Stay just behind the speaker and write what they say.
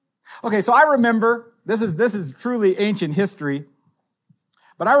Okay, so I remember, this is truly ancient history,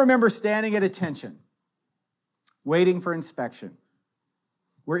 but I remember standing at attention, waiting for inspection.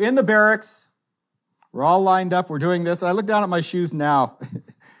 We're in the barracks. We're all lined up. We're doing this. I look down at my shoes now,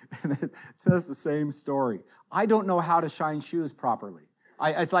 and it says the same story. I don't know how to shine shoes properly.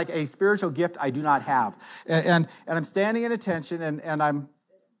 It's like a spiritual gift I do not have. And I'm standing at attention, and I'm...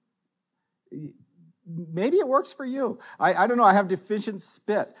 Maybe it works for you. I don't know. I have deficient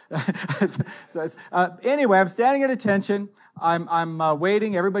spit. Anyway, I'm standing at attention. I'm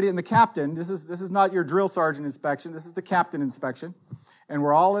waiting. Everybody and the captain. This is not your drill sergeant inspection. This is the captain inspection. And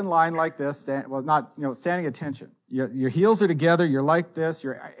we're all in line like this. Standing attention. Your heels are together. You're like this.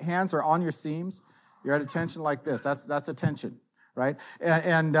 Your hands are on your seams. You're at attention like this. That's attention, right?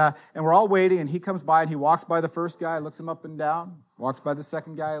 And we're all waiting. And he comes by and he walks by the first guy, looks him up and down. Walks by the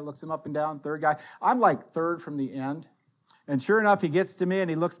second guy, looks him up and down, third guy. I'm like third from the end. And sure enough, he gets to me and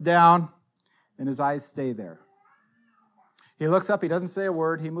he looks down and his eyes stay there. He looks up, he doesn't say a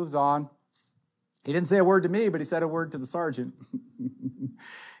word, he moves on. He didn't say a word to me, but he said a word to the sergeant.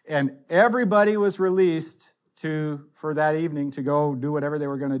 And everybody was released for that evening to go do whatever they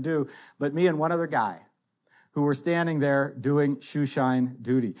were going to do, but me and one other guy who were standing there doing shoe shine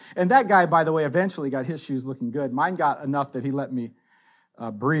duty. And that guy, by the way, eventually got his shoes looking good. Mine got enough that he let me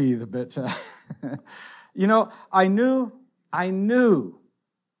breathe. But, I knew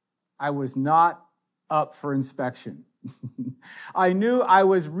I was not up for inspection. I knew I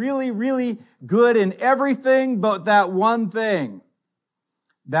was really, really good in everything but that one thing.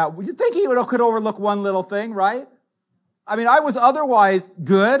 That you'd think he could overlook one little thing, right? I mean, I was otherwise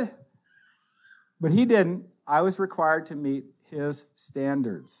good, but he didn't. I was required to meet his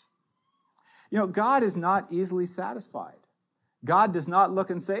standards. God is not easily satisfied. God does not look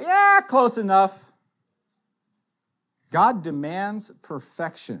and say, yeah, close enough. God demands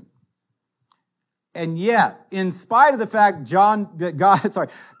perfection. And yet, in spite of the fact God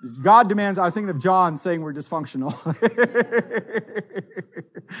demands, I was thinking of John saying we're dysfunctional.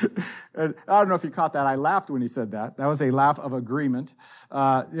 And I don't know if you caught that. I laughed when he said that. That was a laugh of agreement.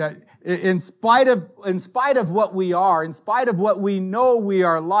 In spite of what we are, in spite of what we know we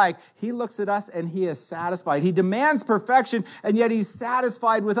are like, he looks at us and he is satisfied. He demands perfection, and yet he's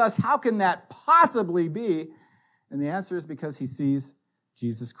satisfied with us. How can that possibly be? And the answer is because he sees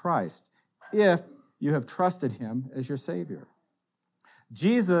Jesus Christ. If you have trusted him as your Savior.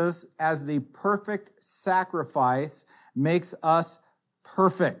 Jesus, as the perfect sacrifice, makes us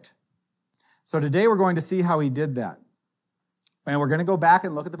perfect. So today we're going to see how he did that. And we're going to go back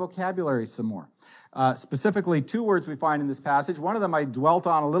and look at the vocabulary some more. Specifically, two words we find in this passage. One of them I dwelt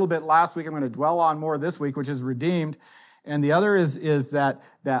on a little bit last week. I'm going to dwell on more this week, which is redeemed. And the other is that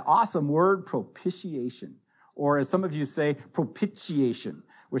awesome word, propitiation. Or as some of you say, propitiation,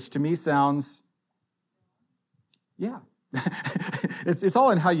 which to me sounds... Yeah, it's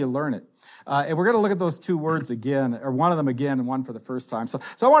all in how you learn it. And we're going to look at those two words again, or one of them again and one for the first time. So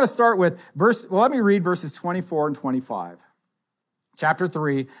I want to start with let me read verses 24 and 25. Chapter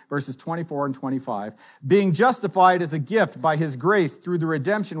 3, verses 24 and 25. Being justified as a gift by his grace through the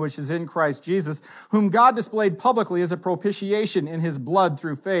redemption which is in Christ Jesus, whom God displayed publicly as a propitiation in his blood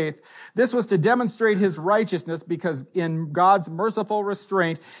through faith. This was to demonstrate his righteousness, because in God's merciful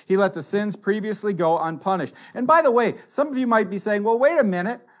restraint, he let the sins previously go unpunished. And by the way, some of you might be saying, well, wait a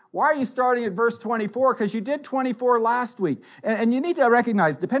minute. Why are you starting at verse 24? Because you did 24 last week. And you need to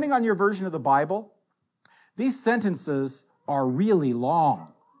recognize, depending on your version of the Bible, these sentences are really long,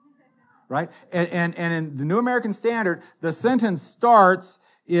 right? And in the New American Standard, the sentence starts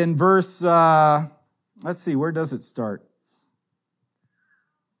in verse, let's see, where does it start?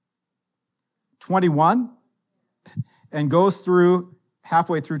 21, and goes through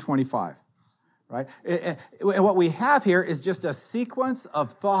halfway through 25, right? And what we have here is just a sequence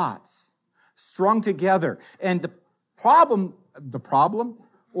of thoughts strung together. And the problem,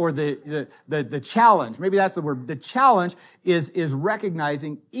 or the challenge, maybe that's the word, the challenge is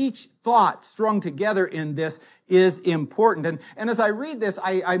recognizing each thought strung together in this is important. And as I read this,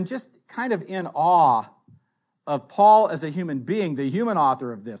 I'm just kind of in awe of Paul as a human being, the human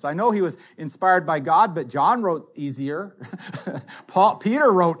author of this. I know he was inspired by God, but John wrote easier.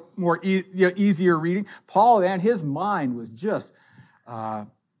 Peter wrote more easier reading. Paul, and his mind was just, the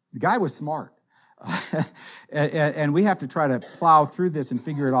guy was smart. And we have to try to plow through this and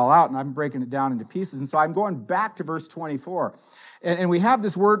figure it all out, and I'm breaking it down into pieces. And so I'm going back to verse 24. And we have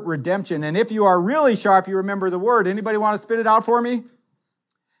this word redemption, and if you are really sharp, you remember the word. Anybody want to spit it out for me?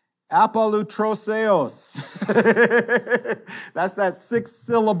 Apolutroseos. That's that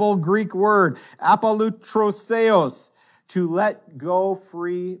 6-syllable Greek word, apolutroseos. to let go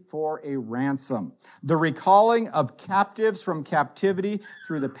free for a ransom. The recalling of captives from captivity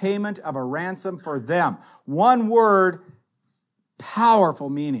through the payment of a ransom for them. One word, powerful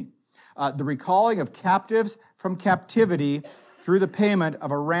meaning. The recalling of captives from captivity through the payment of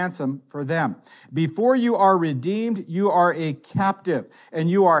a ransom for them. Before you are redeemed, you are a captive,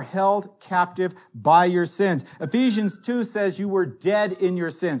 and you are held captive by your sins. Ephesians 2 says you were dead in your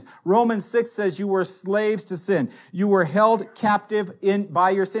sins. Romans 6 says you were slaves to sin. You were held captive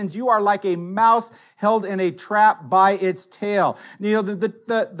by your sins. You are like a mouse held in a trap by its tail. You know,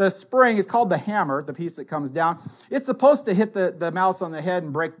 the spring is called the hammer, the piece that comes down. It's supposed to hit the mouse on the head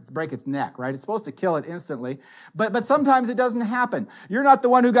and break its neck, right? It's supposed to kill it instantly. But sometimes it doesn't happen. You're not the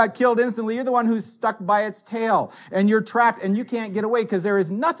one who got killed instantly. You're the one who's stuck by its tail. And you're trapped and you can't get away because there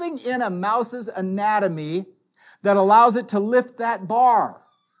is nothing in a mouse's anatomy that allows it to lift that bar.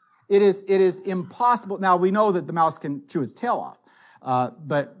 It is impossible. Now, we know that the mouse can chew its tail off.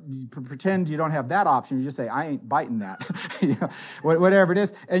 But pretend you don't have that option. You just say, I ain't biting that. You know, whatever it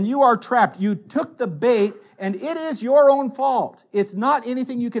is. And you are trapped. You took the bait, and it is your own fault. It's not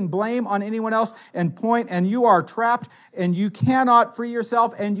anything you can blame on anyone else and point, and you are trapped, and you cannot free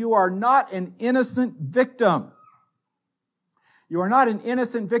yourself, and you are not an innocent victim. You are not an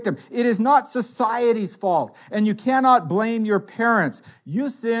innocent victim. It is not society's fault, and you cannot blame your parents. You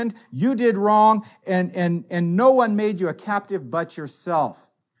sinned, you did wrong, and no one made you a captive but yourself.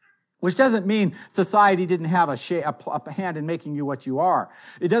 Which doesn't mean society didn't have a hand in making you what you are.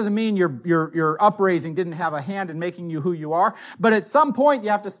 It doesn't mean your upraising didn't have a hand in making you who you are. But at some point, you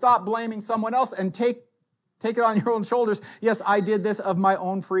have to stop blaming someone else and take it on your own shoulders. Yes, I did this of my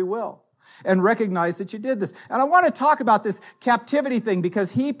own free will. And recognize that you did this. And I want to talk about this captivity thing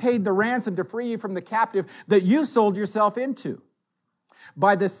because he paid the ransom to free you from the captive that you sold yourself into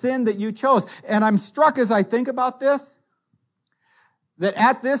by the sin that you chose. And I'm struck as I think about this, that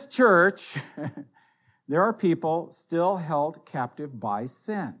at this church, there are people still held captive by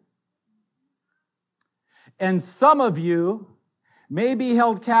sin. And some of you may be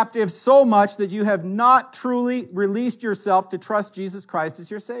held captive so much that you have not truly released yourself to trust Jesus Christ as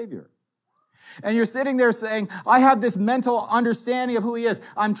your Savior. And you're sitting there saying, I have this mental understanding of who he is.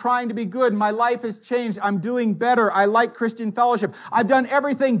 I'm trying to be good. My life has changed. I'm doing better. I like Christian fellowship. I've done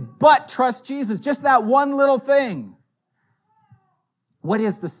everything but trust Jesus. Just that one little thing. What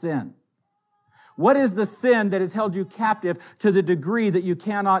is the sin? What is the sin that has held you captive to the degree that you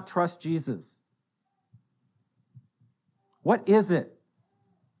cannot trust Jesus? What is it?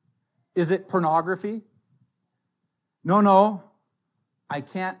 Is it pornography? No. I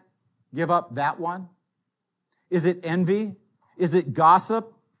can't give up that one? Is it envy? Is it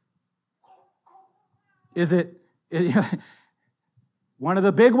gossip? Is it one of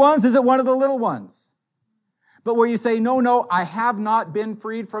the big ones? Is it one of the little ones? But where you say, no, I have not been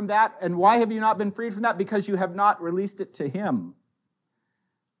freed from that. And why have you not been freed from that? Because you have not released it to him.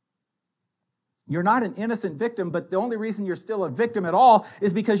 You're not an innocent victim, but the only reason you're still a victim at all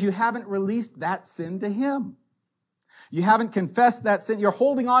is because you haven't released that sin to him. You haven't confessed that sin. You're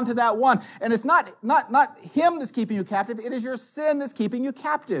holding on to that one. And it's not him that's keeping you captive. It is your sin that's keeping you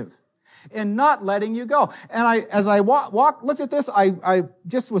captive and not letting you go. And as I looked at this, I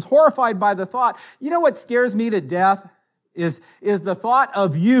just was horrified by the thought. You know what scares me to death is the thought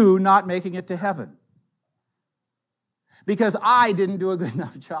of you not making it to heaven. Because I didn't do a good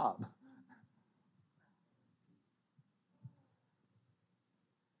enough job.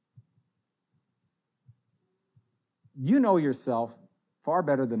 You know yourself far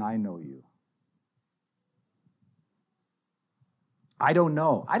better than I know you. I don't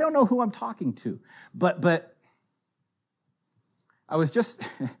know. I don't know who I'm talking to. But I was just,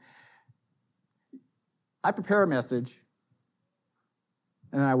 I prepare a message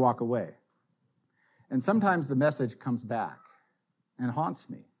and then I walk away. And sometimes the message comes back and haunts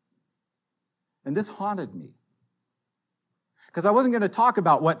me. And this haunted me. Because I wasn't going to talk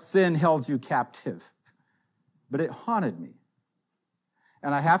about what sin held you captive. But it haunted me.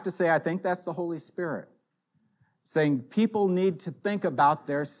 And I have to say, I think that's the Holy Spirit saying people need to think about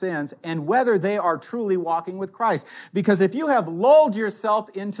their sins and whether they are truly walking with Christ. Because if you have lulled yourself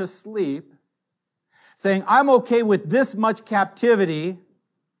into sleep, saying, I'm okay with this much captivity,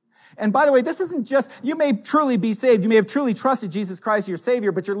 and by the way, this isn't just, you may truly be saved, you may have truly trusted Jesus Christ, your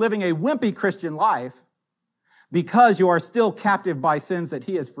Savior, but you're living a wimpy Christian life, because you are still captive by sins that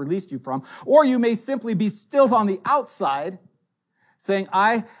he has released you from. Or you may simply be still on the outside saying,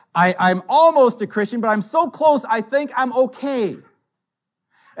 I'm almost a Christian, but I'm so close, I think I'm okay.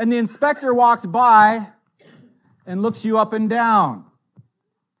 And the inspector walks by and looks you up and down.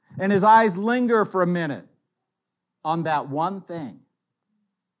 And his eyes linger for a minute. on that one thing,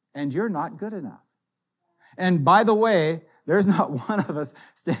 and you're not good enough. And by the way, there's not one of us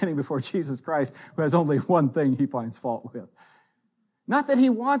standing before Jesus Christ who has only one thing he finds fault with. Not that he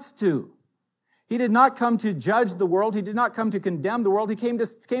wants to. He did not come to judge the world. He did not come to condemn the world. He came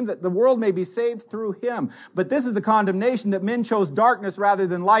that the world may be saved through him. But this is the condemnation, that men chose darkness rather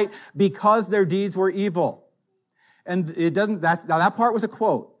than light because their deeds were evil. And it doesn't, now that part was a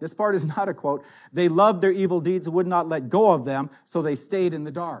quote. This part is not a quote. They loved their evil deeds and would not let go of them, so they stayed in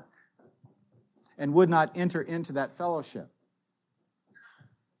the dark and would not enter into that fellowship.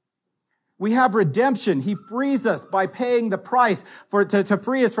 We have redemption. He frees us by paying the price to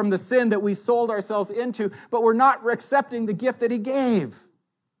free us from the sin that we sold ourselves into, but we're not accepting the gift that he gave.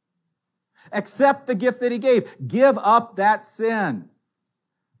 Accept the gift that he gave. Give up that sin.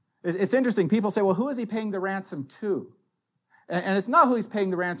 It's interesting. People say, well, who is he paying the ransom to? And it's not who he's paying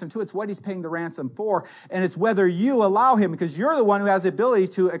the ransom to, it's what he's paying the ransom for. And it's whether you allow him, because you're the one who has the ability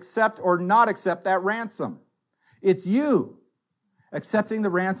to accept or not accept that ransom. It's you accepting the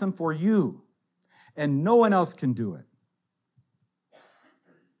ransom for you. And no one else can do it.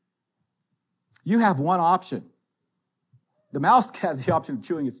 You have one option. The mouse has the option of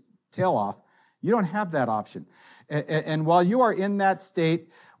chewing its tail off. You don't have that option. And while you are in that state,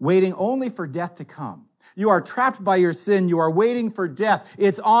 waiting only for death to come, you are trapped by your sin. You are waiting for death.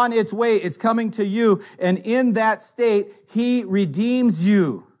 It's on its way. It's coming to you. And in that state, he redeems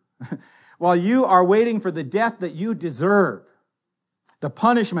you. While you are waiting for the death that you deserve, the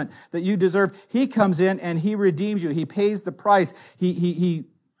punishment that you deserve, he comes in and he redeems you. He pays the price. He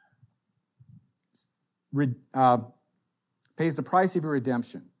pays the price of your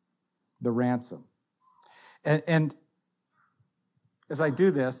redemption, the ransom. And as I do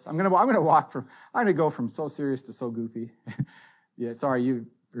this, I'm going to go from so serious to so goofy. Yeah, sorry,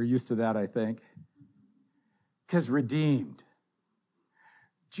 you're used to that, I think. Because redeemed.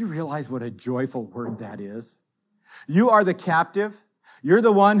 Do you realize what a joyful word that is? You are the captive. You're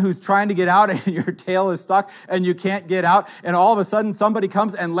the one who's trying to get out and your tail is stuck and you can't get out, and all of a sudden somebody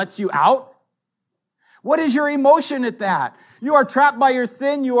comes and lets you out? What is your emotion at that? You are trapped by your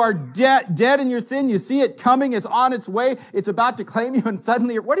sin. You are dead in your sin. You see it coming. It's on its way. It's about to claim you, and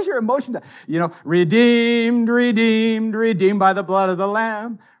suddenly, what is your emotion? Redeemed, redeemed, redeemed by the blood of the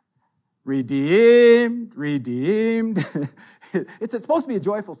Lamb. Redeemed, redeemed. It's supposed to be a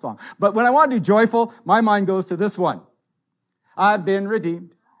joyful song. But when I want to do joyful, my mind goes to this one. I've been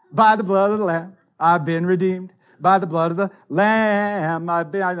redeemed by the blood of the Lamb. I've been redeemed by the blood of the Lamb. I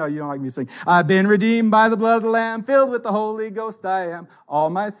know you don't like me to sing. I've been redeemed by the blood of the Lamb. Filled with the Holy Ghost I am. All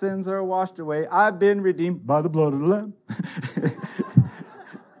my sins are washed away. I've been redeemed by the blood of the Lamb.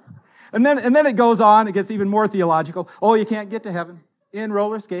 and then it goes on. It gets even more theological. Oh, you can't get to heaven in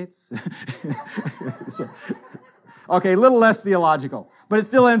roller skates. Okay, a little less theological, but it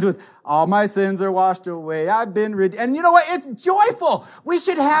still ends with, all my sins are washed away. I've been redeemed. And you know what? It's joyful. We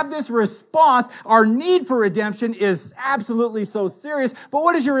should have this response. Our need for redemption is absolutely so serious, but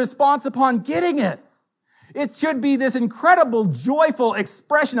what is your response upon getting it? It should be this incredible, joyful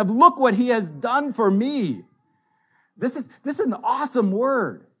expression of, look what he has done for me. This is an awesome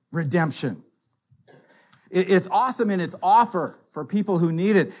word, redemption. It's awesome in its offer for people who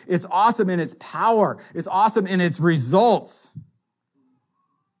need it. It's awesome in its power. It's awesome in its results.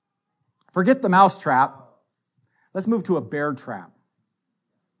 Forget the mouse trap. Let's move to a bear trap.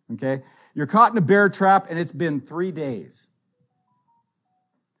 Okay? You're caught in a bear trap and it's been 3 days.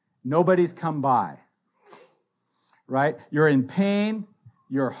 Nobody's come by. Right? You're in pain.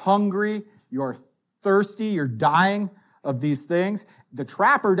 You're hungry. You're thirsty. You're dying of these things. The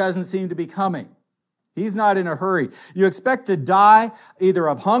trapper doesn't seem to be coming. He's not in a hurry. You expect to die either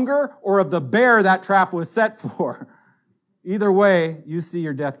of hunger or of the bear that trap was set for. Either way, you see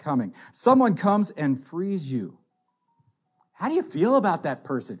your death coming. Someone comes and frees you. How do you feel about that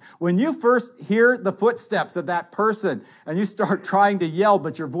person? When you first hear the footsteps of that person and you start trying to yell,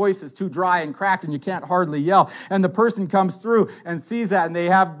 but your voice is too dry and cracked and you can't hardly yell, and the person comes through and sees that and they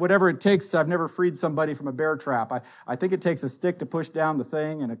have whatever it takes. I've never freed somebody from a bear trap. I think it takes a stick to push down the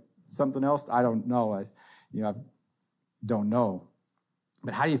thing and something else. I don't know. I don't know.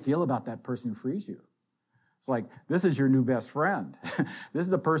 But how do you feel about that person who frees you? It's like, this is your new best friend. This is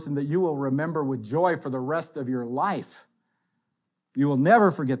the person that you will remember with joy for the rest of your life. You will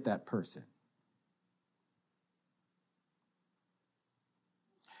never forget that person.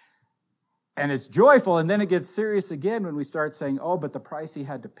 And it's joyful, and then it gets serious again when we start saying, oh, but the price he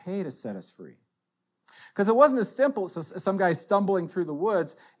had to pay to set us free. Because it wasn't as simple as some guy stumbling through the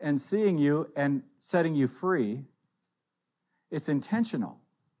woods and seeing you and setting you free. It's intentional.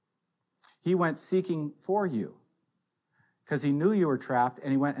 He went seeking for you. because he knew you were trapped,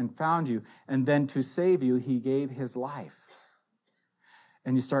 and he went and found you. And then to save you, he gave his life.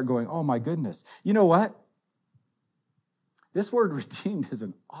 And you start going, oh my goodness. You know what? This word redeemed is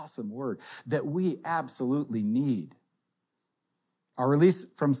an awesome word that we absolutely need. Our release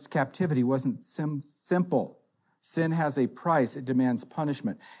from captivity wasn't simple. Sin has a price. It demands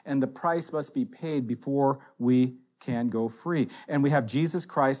punishment. And the price must be paid before we can go free. And we have Jesus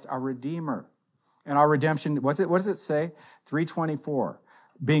Christ, our Redeemer. And our redemption, what does it say? 3:24.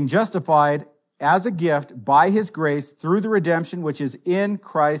 Being justified as a gift by his grace through the redemption which is in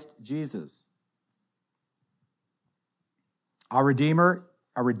Christ Jesus. Our Redeemer,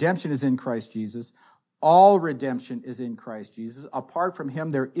 our redemption is in Christ Jesus. All redemption is in Christ Jesus. Apart from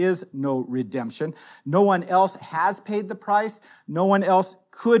him, there is no redemption. No one else has paid the price. No one else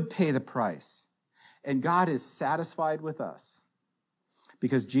could pay the price. And God is satisfied with us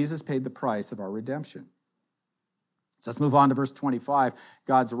because Jesus paid the price of our redemption. So let's move on to verse 25.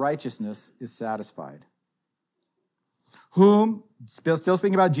 God's righteousness is satisfied. Whom, still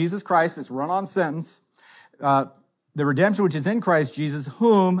speaking about Jesus Christ, this run-on sentence, the redemption which is in Christ Jesus,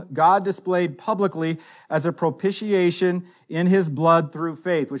 whom God displayed publicly as a propitiation in his blood through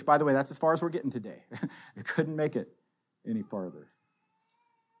faith, which, by the way, that's as far as we're getting today. We couldn't make it any farther.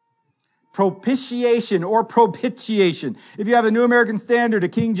 Propitiation or propitiation. If you have a New American Standard, a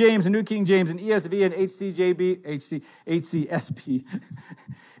King James, a New King James, an ESV, an HCSB.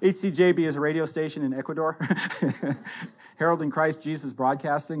 HCJB is a radio station in Ecuador. Herald in Christ Jesus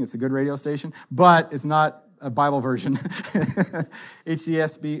Broadcasting. It's a good radio station, but it's not a Bible version.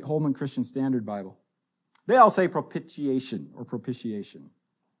 HCSB, Holman Christian Standard Bible. They all say propitiation or propitiation.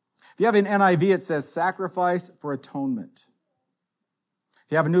 If you have an NIV, it says sacrifice for atonement.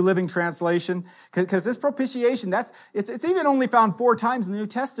 If you have a New Living Translation, because this propitiation, it's even only found 4 times in the New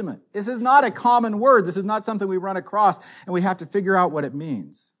Testament. This is not a common word. This is not something we run across, and we have to figure out what it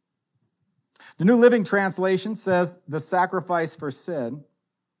means. The New Living Translation says the sacrifice for sin.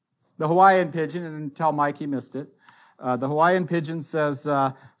 The Hawaiian Pidgin, and tell Mike he missed it. The Hawaiian Pidgin says,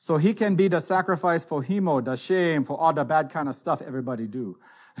 so he can be the sacrifice for himo, the shame, for all the bad kind of stuff everybody do.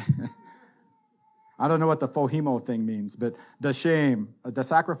 I don't know what the fohimo thing means, but the shame, the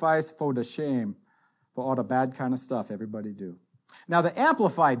sacrifice for the shame, for all the bad kind of stuff everybody do. Now, the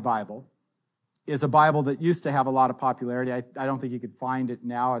Amplified Bible is a Bible that used to have a lot of popularity. I don't think you could find it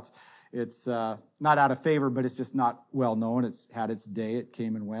now. It's not out of favor, but it's just not well known. It's had its day. It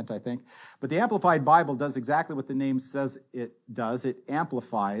came and went, I think. But the Amplified Bible does exactly what the name says it does. It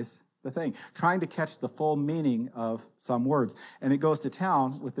amplifies the thing, trying to catch the full meaning of some words. And it goes to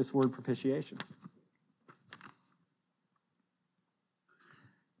town with this word propitiation.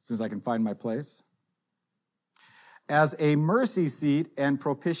 As soon as I can find my place. As a mercy seat and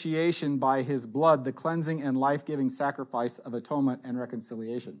propitiation by his blood, the cleansing and life-giving sacrifice of atonement and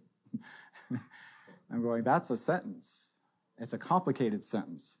reconciliation. I'm going, that's a sentence. It's a complicated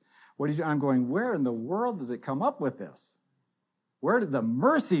sentence. I'm going, where in the world does it come up with this? Where did the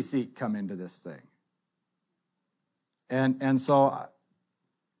mercy seat come into this thing? And so I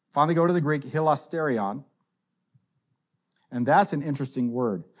finally go to the Greek, hilasterion. And that's an interesting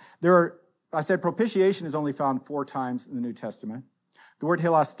word. I said propitiation is only found 4 times in the New Testament. The word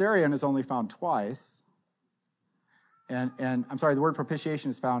hilasterion is only found twice. And I'm sorry, the word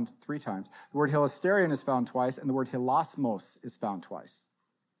propitiation is found 3 times. The word hilasterion is found twice, and the word hilasmos is found twice.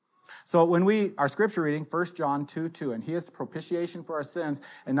 So when our scripture reading, 1 John 2:2, and he is propitiation for our sins,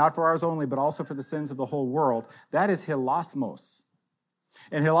 and not for ours only, but also for the sins of the whole world, that is hilasmos.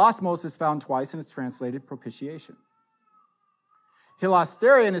 And hilasmos is found twice, and it's translated propitiation.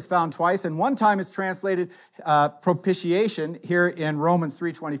 Hilasterion is found twice, and one time it's translated propitiation here in Romans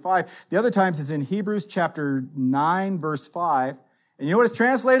 3:25. The other times is in Hebrews chapter 9, verse 5. And you know what it's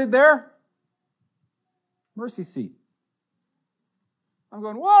translated there? Mercy seat. I'm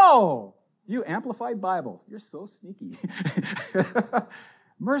going, whoa, you Amplified Bible. You're so sneaky.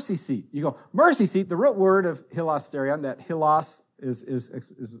 Mercy seat. You go, mercy seat, the root word of hilasterion, that hilas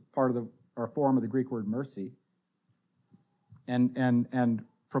is part of or form of the Greek word mercy. And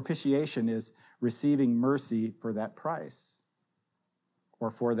propitiation is receiving mercy for that price. Or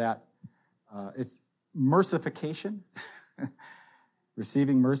for that, it's mercification.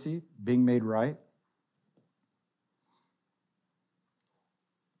 Receiving mercy, being made right.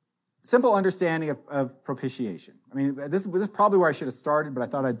 Simple understanding of propitiation. I mean, this is probably where I should have started, but I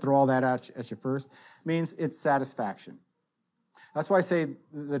thought I'd throw all that at you first. It means it's satisfaction. That's why I say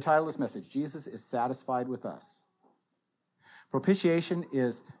the title of this message, Jesus is satisfied with us. Propitiation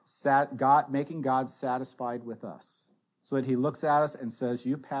is making God satisfied with us so that he looks at us and says,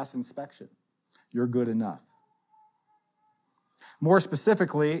 you pass inspection. You're good enough. More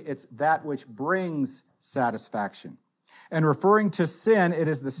specifically, it's that which brings satisfaction. And referring to sin, it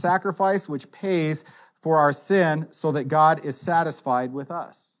is the sacrifice which pays for our sin so that God is satisfied with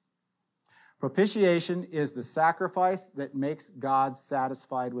us. Propitiation is the sacrifice that makes God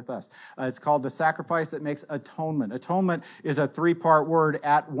satisfied with us. It's called the sacrifice that makes atonement. Atonement is a three-part word,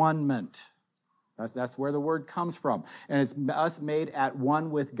 at-one-ment. That's where the word comes from. And it's us made at one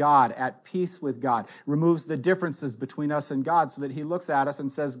with God, at peace with God. Removes the differences between us and God so that he looks at us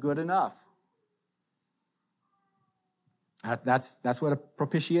and says, good enough. That's what a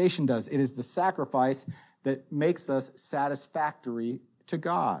propitiation does. It is the sacrifice that makes us satisfactory to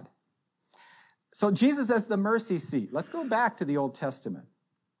God. So Jesus as the mercy seat. Let's go back to the Old Testament.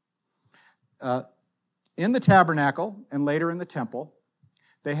 In the tabernacle and later in the temple,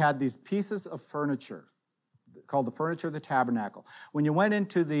 they had these pieces of furniture called the furniture of the tabernacle. When you went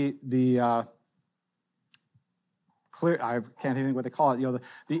into the clear, I can't think what they call it,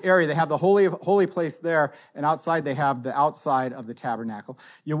 the area, they have the holy place there, and outside they have the outside of the tabernacle.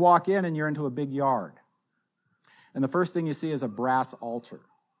 You walk in and you're into a big yard. And the first thing you see is a brass altar.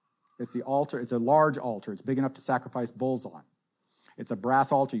 It's the altar, it's a large altar. It's big enough to sacrifice bulls on. It's a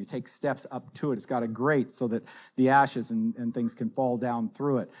brass altar. You take steps up to it. It's got a grate so that the ashes and things can fall down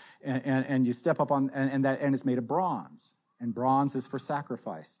through it. And you step up on, and it's made of bronze. And bronze is for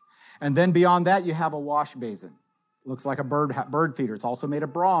sacrifice. And then beyond that, you have a wash basin. It looks like a bird feeder. It's also made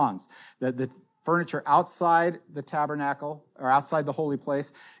of bronze. The furniture outside the tabernacle, or outside the holy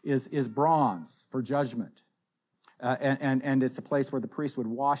place, is bronze for judgment. And it's a place where the priest would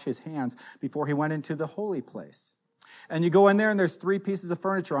wash his hands before he went into the holy place. And you go in there, and there's three pieces of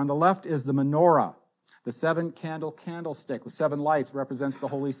furniture. On the left is the menorah. The 7-candle candlestick with 7 lights represents the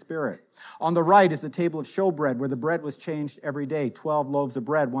Holy Spirit. On the right is the table of showbread, where the bread was changed every day, 12 loaves of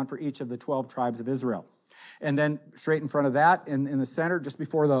bread, one for each of the 12 tribes of Israel. And then straight in front of that, in the center, just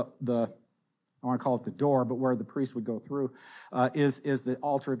before the I want to call it the door, but where the priest would go through, is the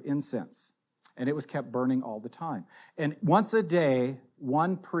altar of incense. And it was kept burning all the time. And once a day,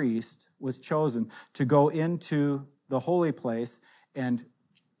 one priest was chosen to go into the holy place and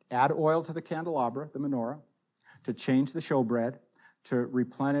add oil to the candelabra, the menorah, to change the showbread, to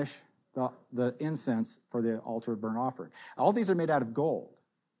replenish the incense for the altar of burnt offering. All these are made out of gold.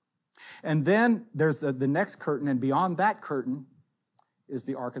 And then there's the next curtain, and beyond that curtain is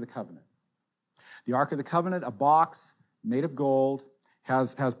the Ark of the Covenant. The Ark of the Covenant, a box made of gold,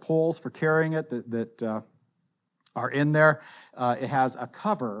 has poles for carrying it that are in there. It has a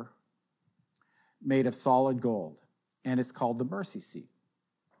cover made of solid gold, and it's called the mercy seat.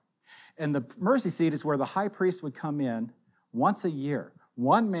 And the mercy seat is where the high priest would come in once a year.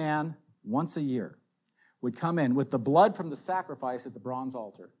 One man, once a year, would come in with the blood from the sacrifice at the bronze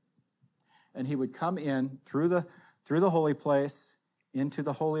altar. And he would come in through the holy place into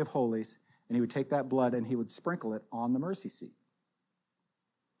the Holy of Holies, and he would take that blood and he would sprinkle it on the mercy seat.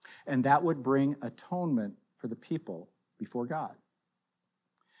 And that would bring atonement for the people before God.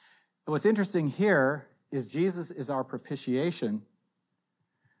 What's interesting here is Jesus is our propitiation,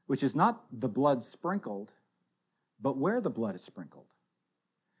 which is not the blood sprinkled, but where the blood is sprinkled.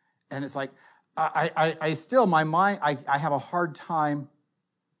 And it's like, I still, my mind, I have a hard time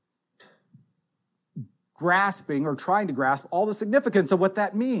grasping or trying to grasp all the significance of what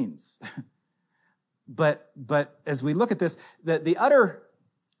that means. But as we look at this, the utter,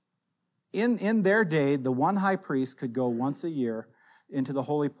 in their day, the one high priest could go once a year into the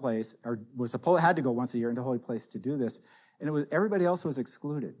holy place, or had to go once a year into the holy place to do this, and everybody else was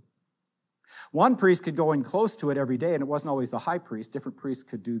excluded. One priest could go in close to it every day, and it wasn't always the high priest. Different priests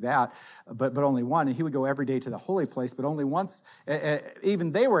could do that, but only one, and he would go every day to the holy place, but only once.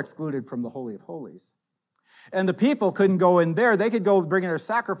 Even they were excluded from the Holy of Holies. And the people couldn't go in there. They could go bring their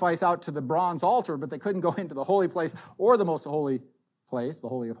sacrifice out to the bronze altar, but they couldn't go into the holy place or the most holy place, the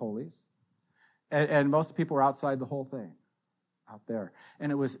Holy of Holies. And most people were outside the whole thing, out there.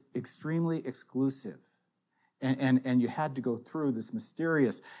 And it was extremely exclusive. And you had to go through this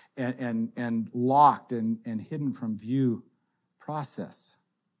mysterious and locked and hidden from view process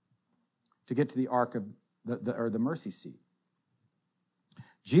to get to the ark of the mercy seat.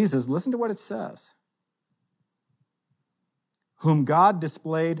 Jesus, listen to what it says. Whom God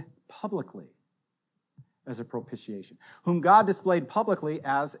displayed publicly as a propitiation. Whom God displayed publicly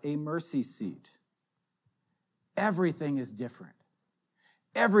as a mercy seat. Everything is different.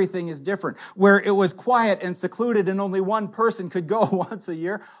 Everything is different. Where it was quiet and secluded and only one person could go once a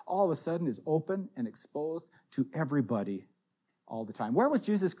year, all of a sudden is open and exposed to everybody all the time. Where was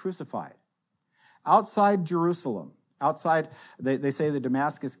Jesus crucified? Outside Jerusalem. Outside, they say the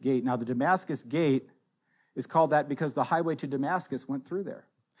Damascus Gate. Now, the Damascus Gate is called that because the highway to Damascus went through there.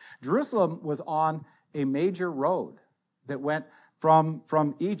 Jerusalem was on a major road that went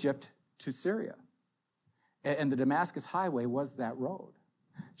from Egypt to Syria. And the Damascus highway was that road.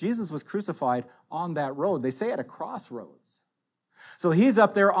 Jesus was crucified on that road. They say at a crossroads. So he's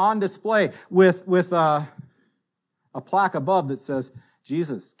up there on display with a plaque above that says,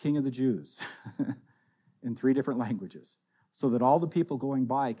 Jesus, King of the Jews, in 3 different languages, so that all the people going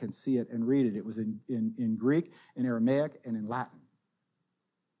by can see it and read it. It was in Greek, in Aramaic, and in Latin.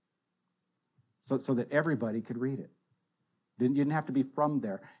 So that everybody could read it. You didn't have to be from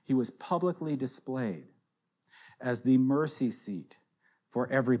there. He was publicly displayed as the mercy seat for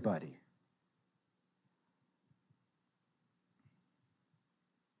everybody.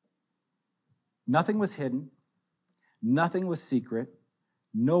 Nothing was hidden. Nothing was secret.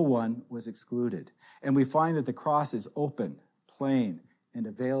 No one was excluded. And we find that the cross is open, plain, and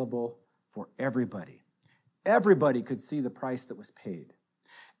available for everybody. Everybody could see the price that was paid.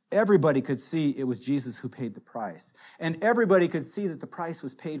 Everybody could see it was Jesus who paid the price. And everybody could see that the price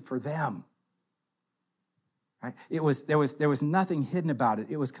was paid for them. Right? There was nothing hidden about it.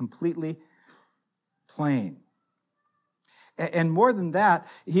 It was completely plain. And more than that,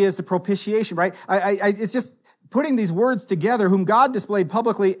 he is the propitiation, right? It's just putting these words together, whom God displayed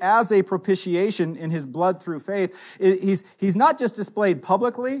publicly as a propitiation in his blood through faith. He's not just displayed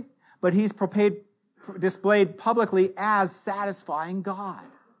publicly, but he's displayed publicly as satisfying God.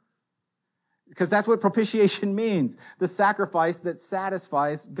 Because that's what propitiation means, the sacrifice that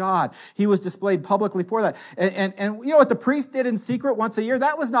satisfies God. He was displayed publicly for that. And you know what the priest did in secret once a year?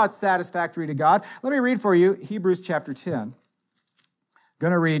 That was not satisfactory to God. Let me read for you Hebrews chapter 10. I'm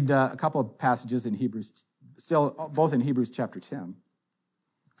going to read a couple of passages in Hebrews, still both in Hebrews chapter 10.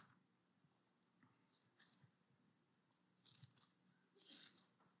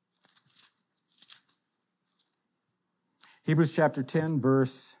 Hebrews chapter 10,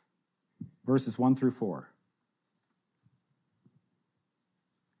 verses 1 through 4.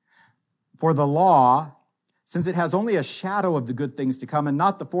 For the law, since it has only a shadow of the good things to come and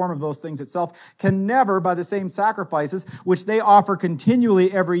not the form of those things itself, can never, by the same sacrifices which they offer continually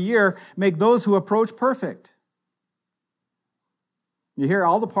every year, make those who approach perfect. You hear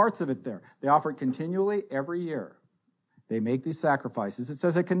all the parts of it there. They offer it continually every year. They make these sacrifices. It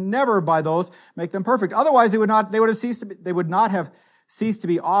says it can never by those make them perfect. Otherwise, they would not have ceased to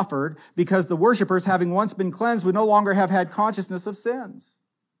be offered, because the worshipers, having once been cleansed, would no longer have had consciousness of sins.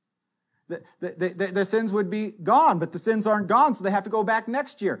 The sins would be gone, but the sins aren't gone, so they have to go back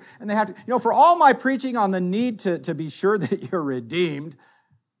next year. And they have to, for all my preaching on the need to be sure that you're redeemed,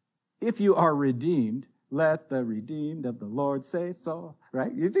 if you are redeemed, let the redeemed of the Lord say so,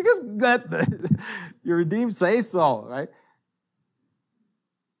 right? You just let your redeemed say so, right?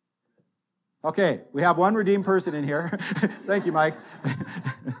 Okay, we have one redeemed person in here. Thank you, Mike.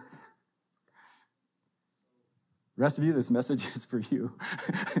 Rest of you, this message is for you.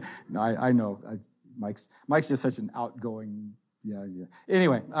 No, I know. Mike's just such an outgoing, yeah.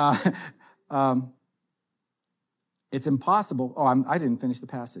 Anyway, it's impossible. Oh, I didn't finish the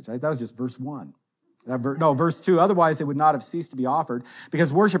passage. That was just verse 1. Verse 2. Otherwise, they would not have ceased to be offered,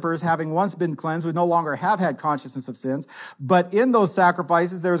 because worshipers, having once been cleansed, would no longer have had consciousness of sins. But in those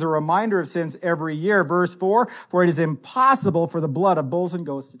sacrifices, there is a reminder of sins every year. Verse 4, for it is impossible for the blood of bulls and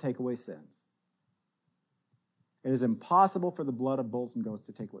goats to take away sins. It is impossible for the blood of bulls and goats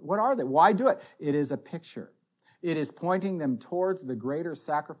to take away. What are they? Why do it? It is a picture. It is pointing them towards the greater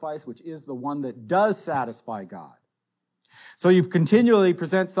sacrifice, which is the one that does satisfy God. So you continually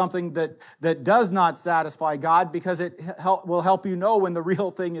present something that does not satisfy God, because it will help you know when the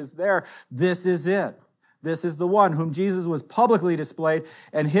real thing is there. This is it. This is the one whom Jesus was publicly displayed,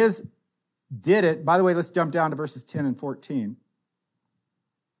 and his did it. By the way, let's jump down to verses 10 and 14.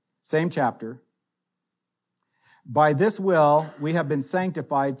 Same chapter. By this will we have been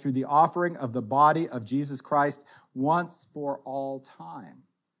sanctified through the offering of the body of Jesus Christ once for all time.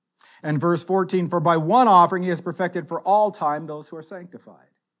 And verse 14, for by one offering he has perfected for all time those who are sanctified.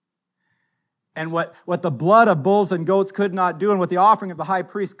 And what the blood of bulls and goats could not do, and what the offering of the high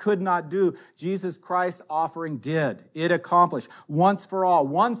priest could not do, Jesus Christ's offering did. It accomplished once for all.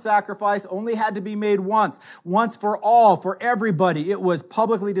 One sacrifice only had to be made once for all, for everybody. It was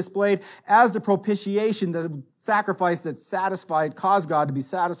publicly displayed as the propitiation, the sacrifice that caused God to be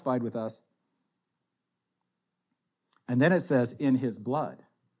satisfied with us. And then it says, in his blood.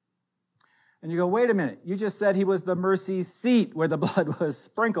 And you go, wait a minute, you just said he was the mercy seat where the blood was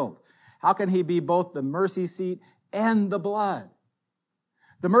sprinkled. How can he be both the mercy seat and the blood?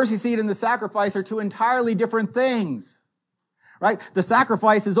 The mercy seat and the sacrifice are two entirely different things. right? The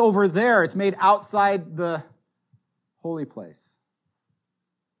sacrifice is over there. It's made outside the holy place.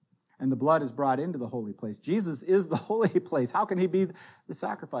 And the blood is brought into the holy place. Jesus is the holy place. How can he be the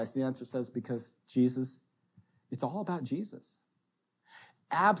sacrifice? The answer says because Jesus, it's all about Jesus.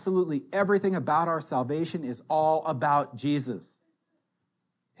 Absolutely everything about our salvation is all about Jesus.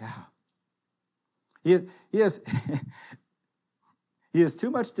 Yeah. He is he is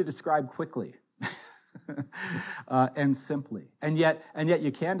too much to describe quickly and simply. And yet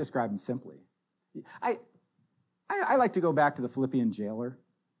you can describe him simply. I like to go back to the Philippian jailer.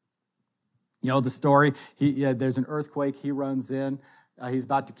 You know the story. There's an earthquake. He runs in. He's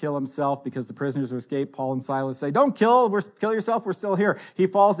about to kill himself because the prisoners escape. Paul and Silas say, don't kill yourself. We're still here. He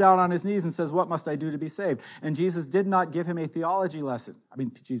falls down on his knees and says, what must I do to be saved? And Jesus did not give him a theology lesson.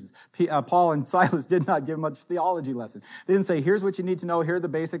 Paul and Silas did not give him much theology lesson. They didn't say, here's what you need to know. Here are the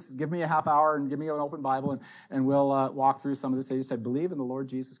basics. Give me a half hour and give me an open Bible and we'll walk through some of this. They just said, believe in the Lord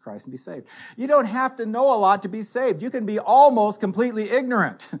Jesus Christ and be saved. You don't have to know a lot to be saved. You can be almost completely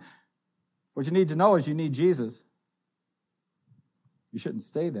ignorant. What you need to know is you need Jesus. You shouldn't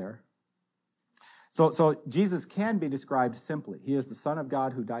stay there. So Jesus can be described simply. He is the Son of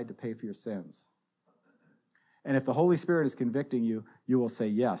God who died to pay for your sins. And if the Holy Spirit is convicting you, you will say,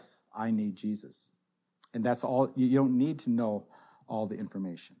 yes, I need Jesus. And that's all. You don't need to know all the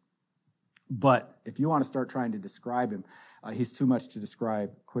information. But if you want to start trying to describe him, he's too much to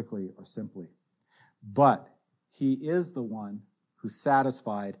describe quickly or simply. But he is the one who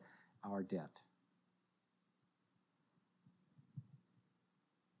satisfied our debt.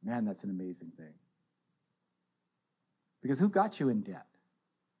 Man, that's an amazing thing. Because who got you in debt?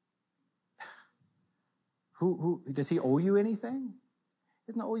 Who does he owe you anything?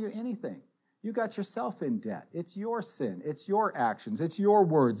 He doesn't owe you anything. You got yourself in debt. It's your sin. It's your actions. It's your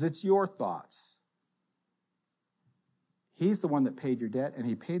words. It's your thoughts. He's the one that paid your debt, and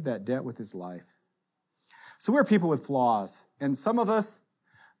he paid that debt with his life. So we're people with flaws. And some of us,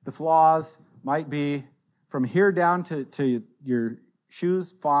 the flaws might be from here down to your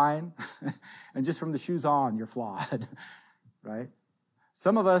shoes, fine. And just from the shoes on, you're flawed, right?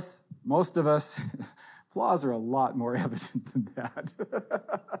 Some of us, most of us, flaws are a lot more evident than that.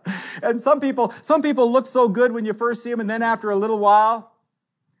 And some people look so good when you first see them, and then after a little while,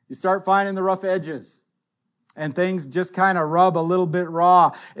 you start finding the rough edges. And things just kind of rub a little bit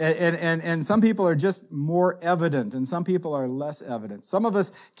raw. And some people are just more evident, and some people are less evident. Some of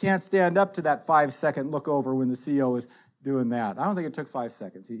us can't stand up to that 5-second look over when the CEO is doing that. I don't think it took 5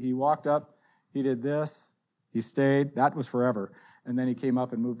 seconds. He walked up, he did this, he stayed. That was forever. And then he came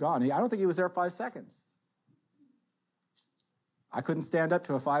up and moved on. I don't think he was there 5 seconds. I couldn't stand up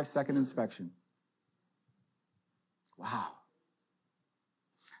to a 5-second inspection. Wow.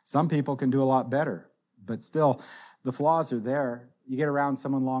 Some people can do a lot better. But still, the flaws are there. You get around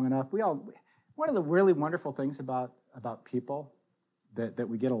someone long enough. One of the really wonderful things about people that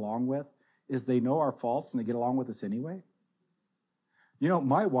we get along with is they know our faults and they get along with us anyway. You know,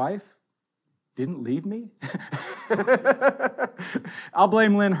 my wife didn't leave me. I'll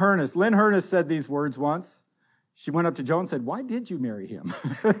blame Lynn Hernus. Lynn Hernus said these words once. She went up to Joe and said, why did you marry him?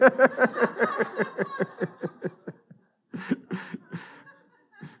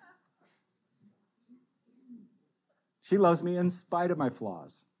 She loves me in spite of my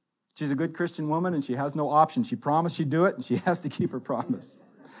flaws. She's a good Christian woman, and she has no option. She promised she'd do it, and she has to keep her promise.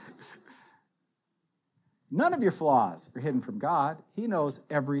 None of your flaws are hidden from God. He knows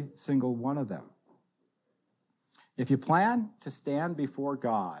every single one of them. If you plan to stand before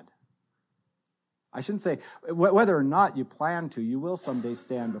God, I shouldn't say whether or not you plan to, you will someday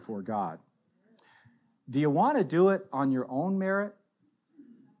stand before God. Do you want to do it on your own merit?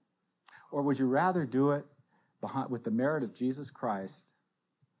 Or would you rather do it with the merit of Jesus Christ,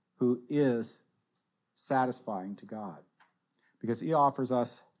 who is satisfying to God? Because he offers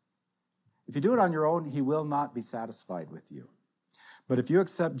us, if you do it on your own, he will not be satisfied with you. But if you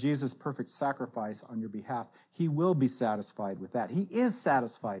accept Jesus' perfect sacrifice on your behalf, he will be satisfied with that. He is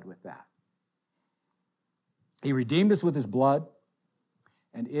satisfied with that. He redeemed us with his blood,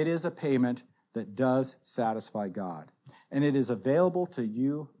 and it is a payment that does satisfy God. And it is available to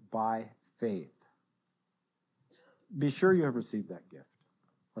you by faith. Be sure you have received that gift.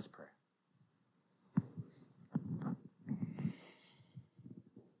 Let's pray.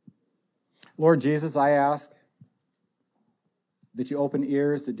 Lord Jesus, I ask that you open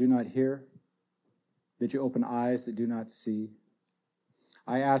ears that do not hear, that you open eyes that do not see.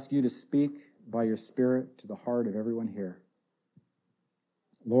 I ask you to speak by your Spirit to the heart of everyone here.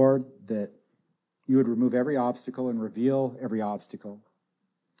 Lord, that you would remove every obstacle and reveal every obstacle,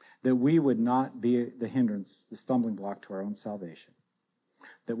 that we would not be the hindrance, the stumbling block to our own salvation,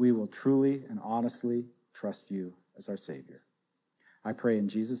 that we will truly and honestly trust you as our Savior. I pray in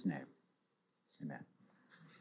Jesus' name, amen.